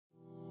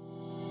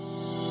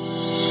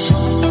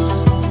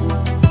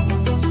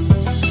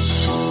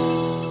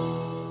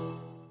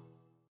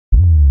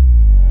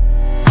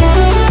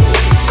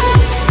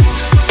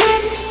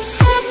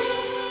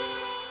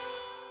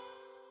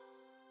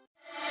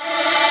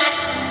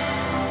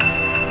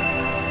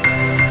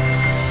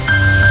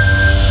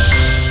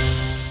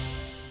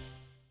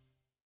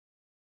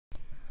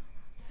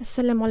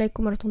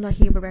Assalamualaikum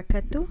warahmatullahi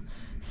wabarakatuh.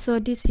 So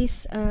this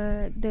is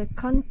the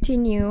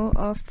continue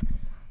of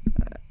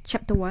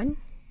chapter 1,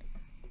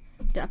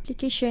 the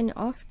application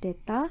of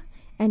data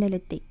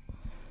analytic.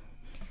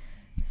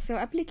 So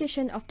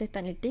application of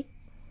data analytic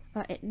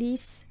at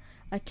least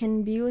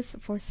can be used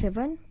for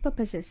 7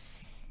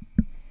 purposes.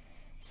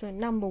 So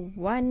number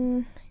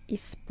 1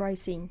 is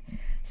pricing.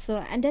 So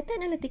data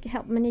analytic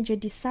help manager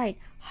decide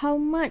how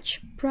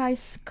much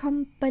price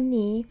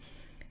company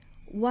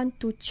want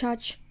to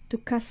charge to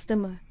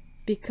customer,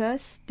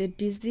 because the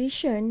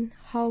decision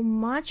how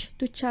much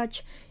to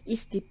charge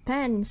is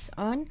depends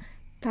on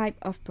type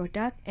of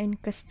product and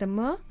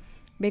customer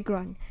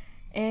background,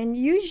 and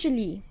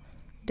usually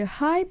the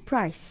high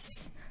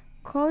price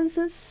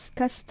causes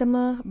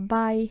customer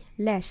buy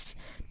less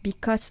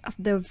because of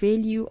the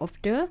value of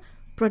the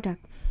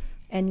product,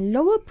 and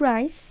lower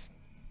price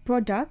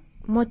product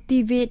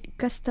motivate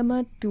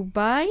customer to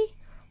buy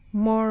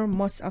more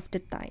most of the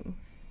time.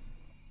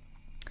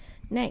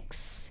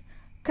 Next,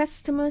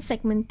 customer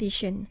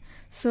segmentation.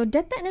 So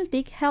data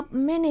analytic help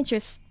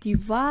managers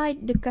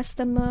divide the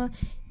customer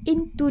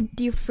into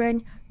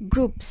different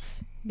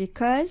groups,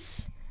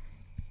 because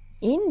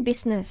in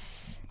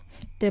business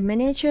the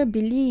manager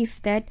believe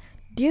that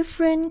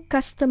different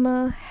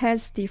customer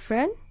has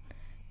different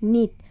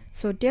need.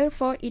 So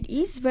therefore it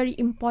is very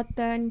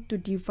important to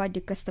divide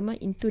the customer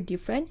into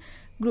different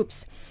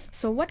groups.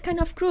 So what kind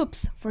of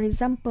groups? For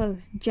example,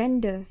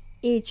 gender,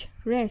 age,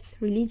 race,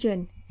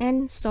 religion,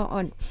 and so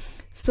on.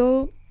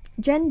 So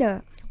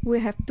gender,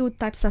 we have 2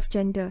 types of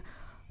gender,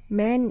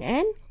 men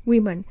and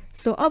women.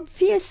 So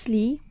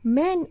obviously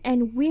men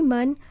and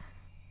women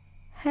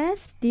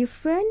has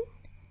different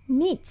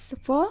needs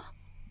for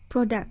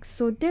products.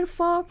 So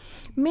therefore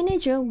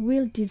manager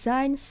will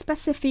design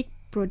specific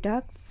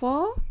product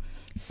for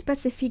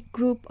specific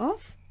group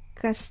of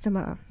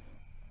customer.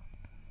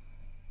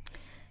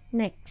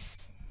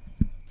 Next,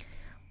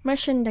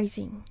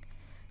 merchandising.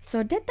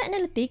 So data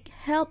analytic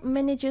help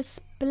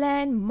managers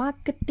plan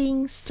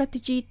marketing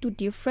strategy to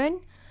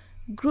different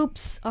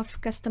groups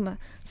of customer.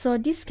 So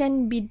this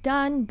can be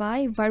done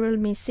by viral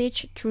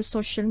message through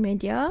social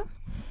media,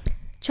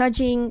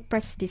 charging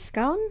price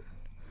discount,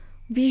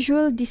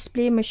 visual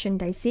display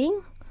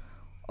merchandising,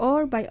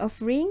 or by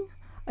offering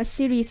a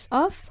series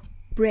of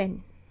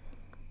brand.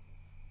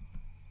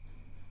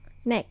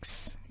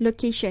 Next,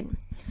 location.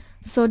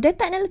 So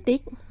data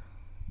analytic,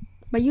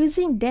 by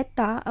using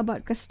data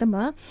about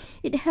customer,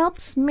 it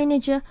helps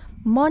manager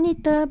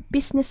monitor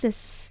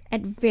businesses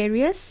at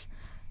various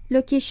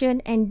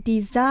location and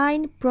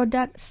design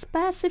product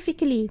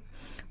specifically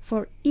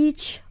for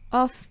each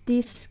of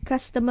these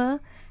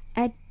customer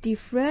at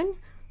different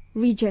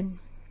region,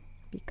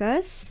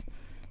 because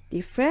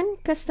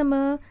different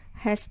customer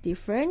has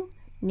different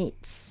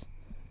needs.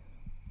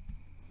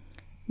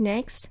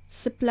 Next,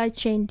 supply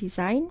chain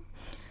design.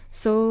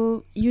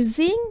 So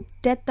using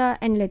data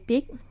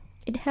analytic,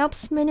 it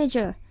helps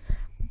manager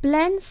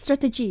plan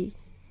strategy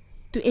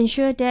to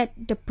ensure that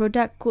the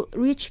product could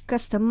reach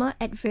customer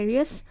at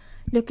various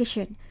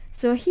location.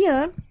 So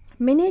here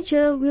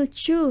manager will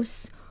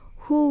choose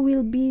who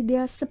will be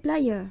their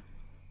supplier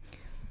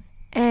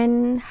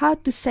and how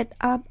to set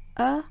up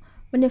a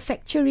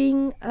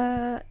manufacturing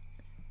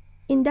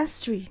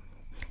industry,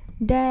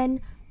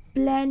 then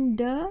plan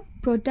the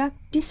product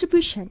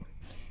distribution,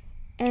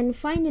 and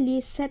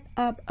finally set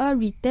up a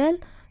retail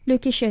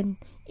location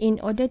in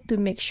order to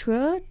make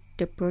sure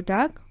the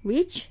product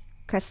reach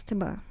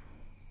customer.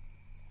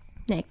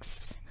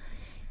 Next,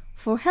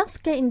 for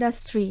healthcare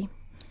industry,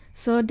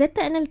 so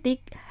data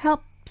analytic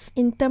helps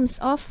in terms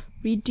of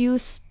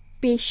reduce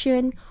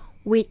patient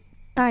wait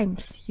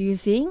times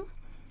using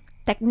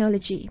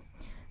technology,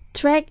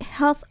 track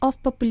health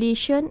of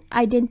population,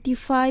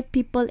 identify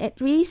people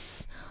at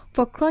risk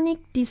for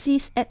chronic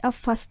disease at a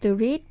faster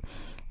rate,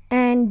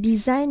 and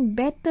design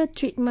better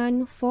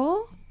treatment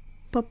for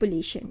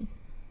population.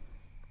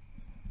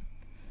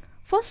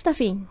 For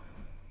staffing,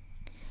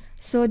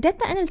 so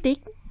data analytic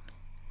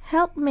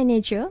help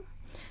manager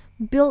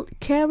build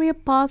career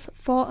path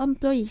for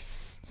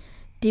employees,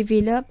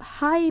 develop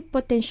high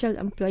potential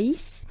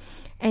employees,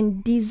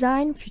 and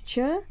design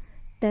future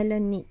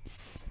talent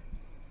needs.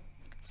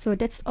 So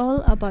that's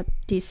all about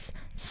this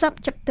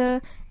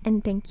subchapter,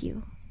 and thank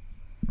you.